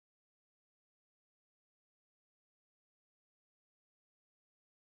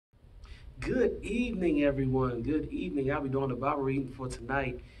Good evening, everyone. Good evening. I'll be doing the Bible reading for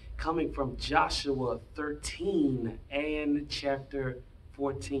tonight, coming from Joshua 13 and chapter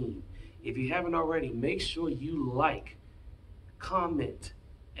 14. If you haven't already, make sure you like, comment,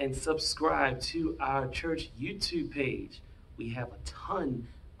 and subscribe to our church YouTube page. We have a ton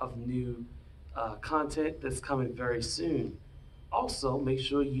of new content that's coming very soon. Also, make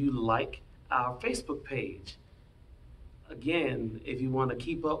sure you like our Facebook page. Again, if you want to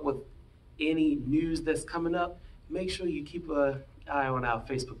keep up with any news that's coming up, make sure you keep an eye on our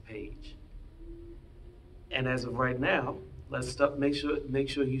Facebook page. And as of right now, let's start. Make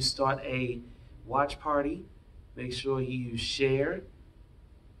sure you start a watch party. Make sure you share,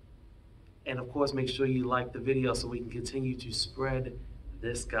 and of course, make sure you like the video so we can continue to spread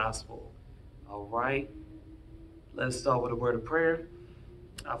this gospel. All right. Let's start with a word of prayer.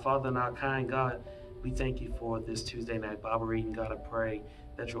 Our Father and our kind God, we thank you for this Tuesday night Bible reading. God, I pray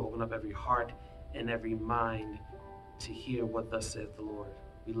that you'll open up every heart and every mind to hear what thus saith the Lord.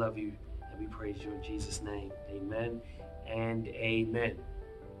 We love you and we praise you in Jesus' name. Amen and amen.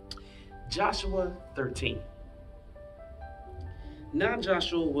 Joshua 13. Now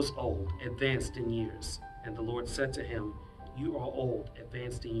Joshua was old, advanced in years, and the Lord said to him, You are old,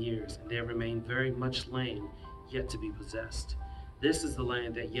 advanced in years, and there remain very much land yet to be possessed. This is the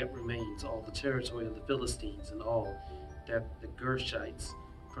land that yet remains, all the territory of the Philistines, and all that the Gershites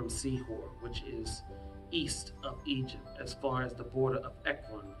from Sihor, which is east of Egypt, as far as the border of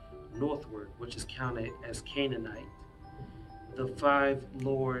Ekron, northward, which is counted as Canaanite. The 5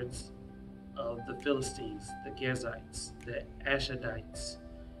 lords of the Philistines, the Gezites, the Ashadites,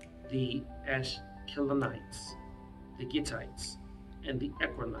 the Ashkelonites, the Gittites, and the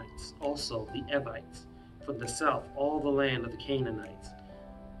Ekronites, also the Evites, from the south, all the land of the Canaanites,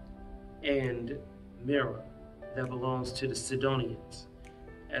 and Mirah, that belongs to the Sidonians,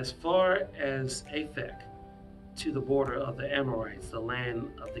 as far as Aphek, to the border of the Amorites, the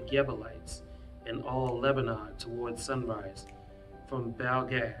land of the Gebalites, and all Lebanon towards sunrise, from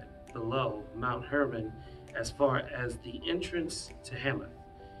Baal-gad, below Mount Hermon, as far as the entrance to Hamath,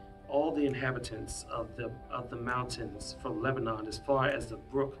 all the inhabitants of the mountains from Lebanon, as far as the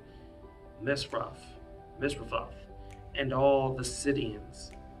brook Misraphoth, and all the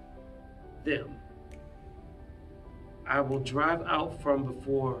Sidonians, them I will drive out from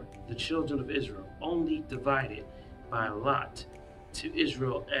before the children of Israel, only divided by lot to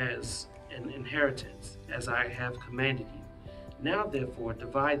Israel as an inheritance, as I have commanded you. Now therefore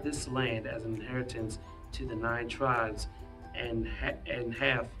divide this land as an inheritance to the 9 tribes and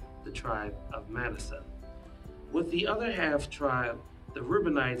half the tribe of Manasseh. With the other half tribe, the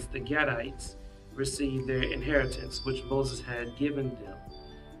Reubenites, the Gadites, received their inheritance, which Moses had given them,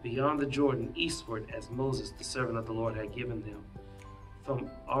 beyond the Jordan, eastward, as Moses, the servant of the Lord, had given them, from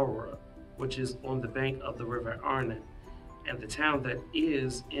Aurora, which is on the bank of the river Arnon, and the town that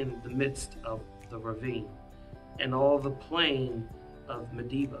is in the midst of the ravine, and all the plain of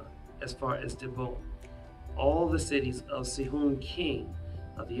Medeba, as far as Dibon, all the cities of Sihon, king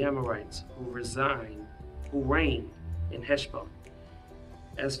of the Amorites, who reigned in Heshbon,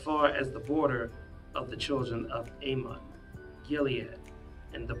 as far as the border of the children of Ammon, Gilead,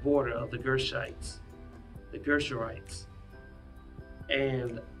 and the border of the Gershites, the Gershurites,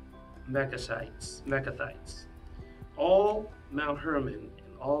 and Mechathites, all Mount Hermon,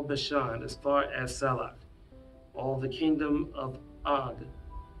 and all Bashan, as far as Salak, all the kingdom of Og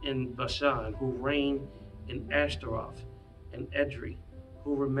in Bashan, who reigned in Ashtaroth, and Edrei,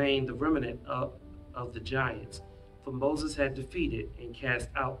 who remained the remnant of the giants, for Moses had defeated and cast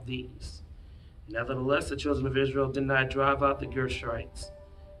out these. Nevertheless, the children of Israel did not drive out the Gershurites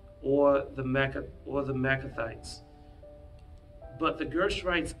or the Mechathites, but the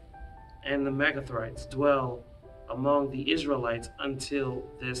Gershurites and the Mechathites dwell among the Israelites until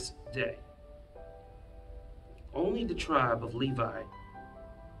this day. Only the tribe of Levi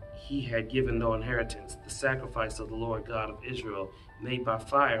he had given no inheritance. The sacrifice of the Lord God of Israel made by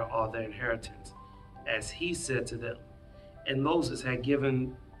fire are their inheritance, as he said to them. And Moses had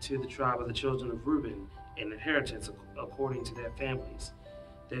given to the tribe of the children of Reuben an inheritance according to their families,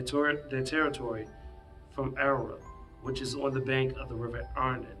 their territory from Aroer, which is on the bank of the river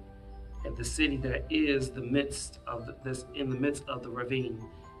Arnon, and the city that is in the midst of the ravine,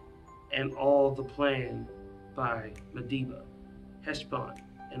 and all the plain by Medeba, Heshbon,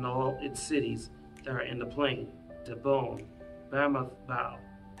 and all its cities that are in the plain, Dibon, Bamath-baal,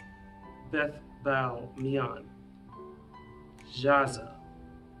 Beth-baal-meon, Jaza,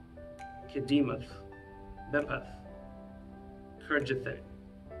 Kedemoth, Bephath, Kirjathim,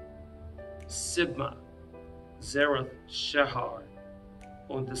 Sibmah, Zerath Shahar,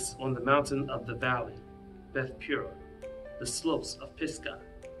 on the mountain of the valley, Beth Peor, the slopes of Pisgah,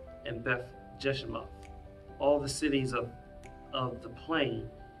 and Beth Jeshimoth, all the cities of the plain,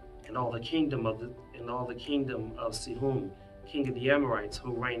 and all the kingdom of Sihon, king of the Amorites,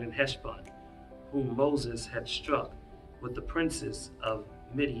 who reigned in Heshbon, whom Moses had struck with the princes of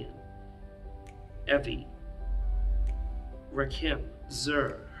Midian, Evi, Rechem,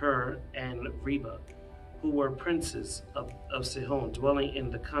 Zur, Hur, and Reba, who were princes of Sihon, dwelling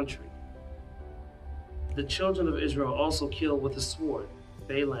in the country. The children of Israel also killed with the sword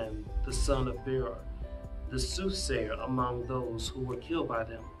Balaam, the son of Beor, the soothsayer among those who were killed by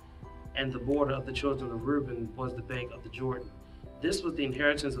them. And the border of the children of Reuben was the bank of the Jordan. This was the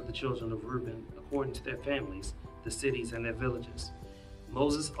inheritance of the children of Reuben, according to their families, the cities and their villages.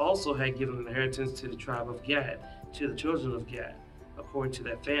 Moses also had given an inheritance to the tribe of Gad, to the children of Gad, according to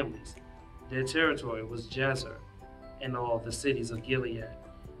their families. Their territory was Jazer, and all the cities of Gilead,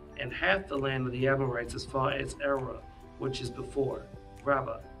 and half the land of the Amorites as far as Arah, which is before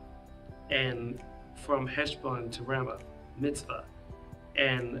Rabbah, and from Heshbon to Ramoth, Mitzvah,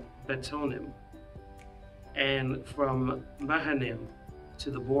 and Betonim, and from Mahanaim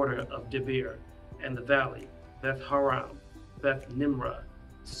to the border of Debir, and the valley, Beth Haram, Beth Nimrah,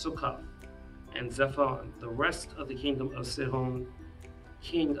 Sukkoth, and Zephon, the rest of the kingdom of Sihon,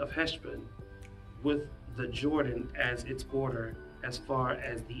 king of Heshbon, with the Jordan as its border, as far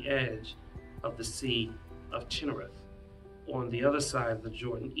as the edge of the sea of Chinnereth, on the other side of the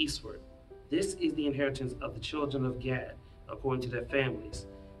Jordan eastward. This is the inheritance of the children of Gad, according to their families,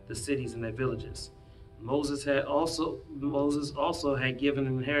 the cities and their villages. Moses also had given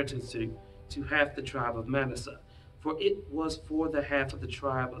an inheritance to half the tribe of Manasseh, for it was for the half of the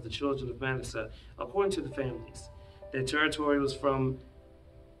tribe of the children of Manasseh, according to the families. Their territory was from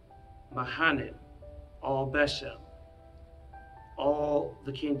Mahanaim, all Bashan, all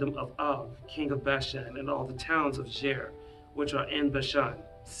the kingdom of Og, king of Bashan, and all the towns of Jer, which are in Bashan,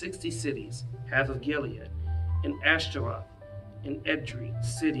 60 cities, half of Gilead, and Ashtaroth, and Edrei,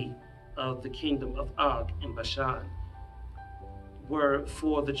 city of the kingdom of Og in Bashan, were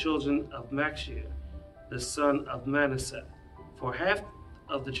for the children of Machir, the son of Manasseh, for half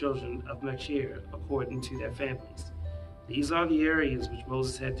of the children of Machir, according to their families. These are the areas which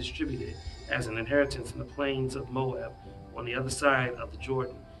Moses had distributed as an inheritance in the plains of Moab, on the other side of the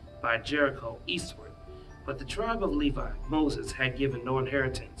Jordan, by Jericho eastward. But the tribe of Levi, Moses had given no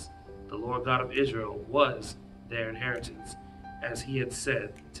inheritance. The Lord God of Israel was their inheritance, as he had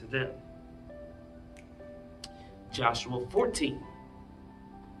said to them. Joshua 14.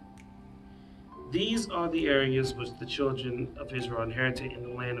 These are the areas which the children of Israel inherited in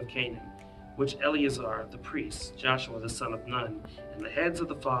the land of Canaan, which Eleazar the priest, Joshua the son of Nun, and the heads of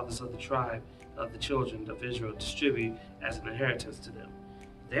the fathers of the tribe of the children of Israel distribute as an inheritance to them.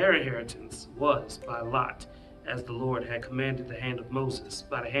 Their inheritance was by lot, as the Lord had commanded by the hand of Moses,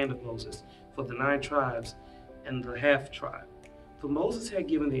 for the 9 tribes and the half tribe. For Moses had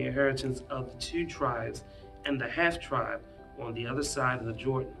given the inheritance of the 2 tribes and the half tribe on the other side of the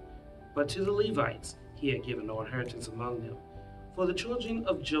Jordan. But to the Levites he had given no inheritance among them. For the children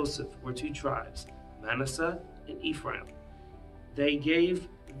of Joseph were 2 tribes, Manasseh and Ephraim. They gave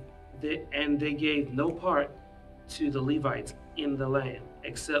no part to the Levites in the land,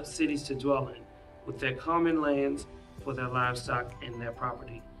 except cities to dwell in, with their common lands for their livestock and their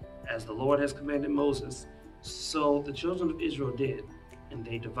property. As the Lord has commanded Moses, so the children of Israel did, and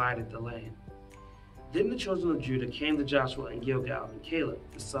they divided the land. Then the children of Judah came to Joshua in Gilgal, and Caleb,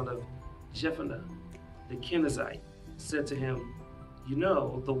 the son of Jephunneh, the Kenizzite, said to him, "You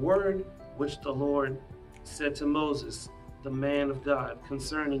know the word which the Lord said to Moses, the man of God,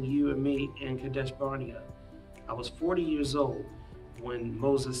 concerning you and me in Kadesh Barnea. I was 40 years old when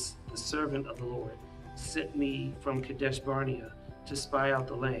Moses, the servant of the Lord, sent me from Kadesh Barnea to spy out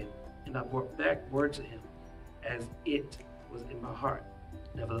the land, and I brought back word to him, as it was in my heart.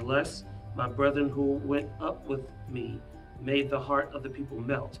 Nevertheless, my brethren who went up with me made the heart of the people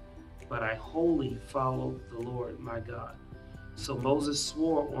melt, but I wholly followed the Lord my God. So Moses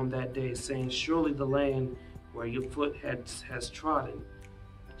swore on that day, saying, Surely the land where your foot has trodden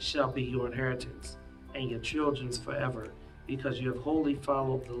shall be your inheritance, and your children's forever, because you have wholly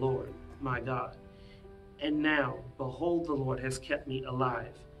followed the Lord my God. And now, behold, the Lord has kept me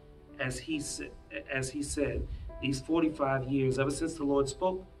alive, as he said, these 45 years, ever since the Lord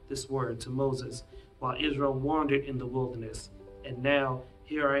spoke this word to Moses, while Israel wandered in the wilderness. And now,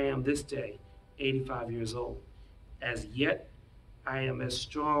 here I am this day, 85 years old. As yet, I am as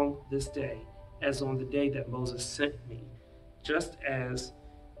strong this day as on the day that Moses sent me. Just as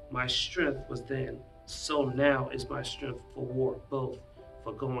my strength was then, so now is my strength for war, both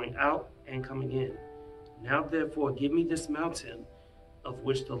for going out and coming in. Now therefore give me this mountain of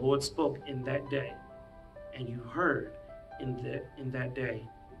which the Lord spoke in that day. And you heard in that day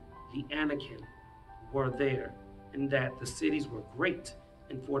the Anakim were there, and that the cities were great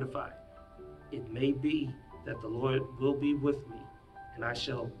and fortified. It may be that the Lord will be with me, and I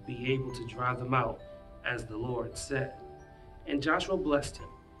shall be able to drive them out, as the Lord said. And Joshua blessed him,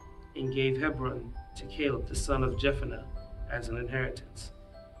 and gave Hebron to Caleb the son of Jephunneh as an inheritance.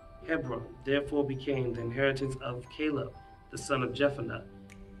 Hebron therefore became the inheritance of Caleb the son of Jephunneh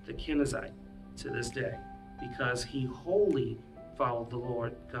the Kenizzite to this day, because he wholly followed the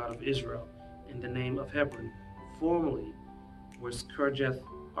Lord God of Israel. In the name of Hebron formerly was Kirjath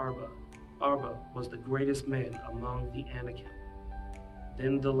Arba. Arba was the greatest man among the Anakim.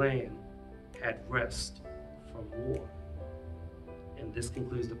 Then the land had rest from war. And this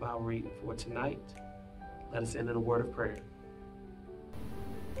concludes the Bible reading for tonight. Let us end in a word of prayer.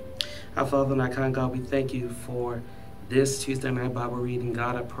 Our Father and our kind God, we thank you for this Tuesday night Bible reading.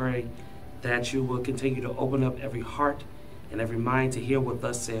 God, I pray that you will continue to open up every heart and every mind to hear what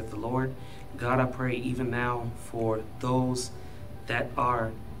thus saith the Lord. God, I pray even now for those that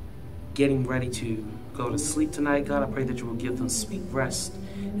are getting ready to go to sleep tonight. God, I pray that you will give them sweet rest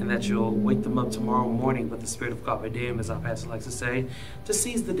and that you'll wake them up tomorrow morning with the spirit of God within them, as our pastor likes to say, to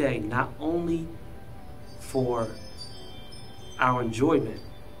seize the day, not only for our enjoyment,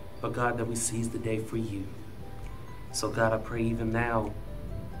 but God, that we seize the day for you. So God, I pray even now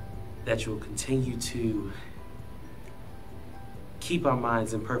that you'll continue to keep our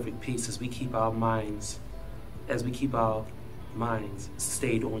minds in perfect peace as we keep our minds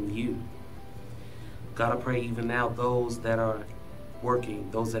stayed on you. God, I pray even now those that are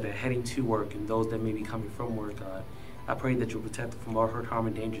working, those that are heading to work, and those that may be coming from work, God, I pray that you'll protect them from all hurt, harm,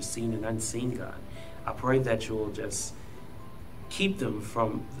 and danger, seen and unseen, God. I pray that you'll just keep them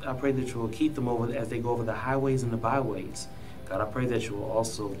over as they go over the highways and the byways. God, I pray that you will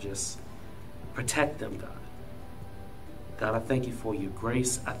also just protect them, God. God, I thank you for your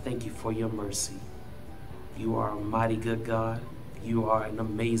grace. I thank you for your mercy. You are a mighty good God. You are an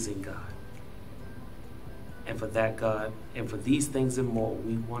amazing God. And for that, God, and for these things and more,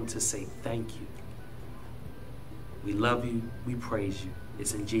 we want to say thank you. We love you. We praise you.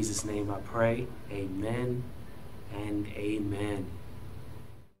 It's in Jesus' name I pray. Amen and amen.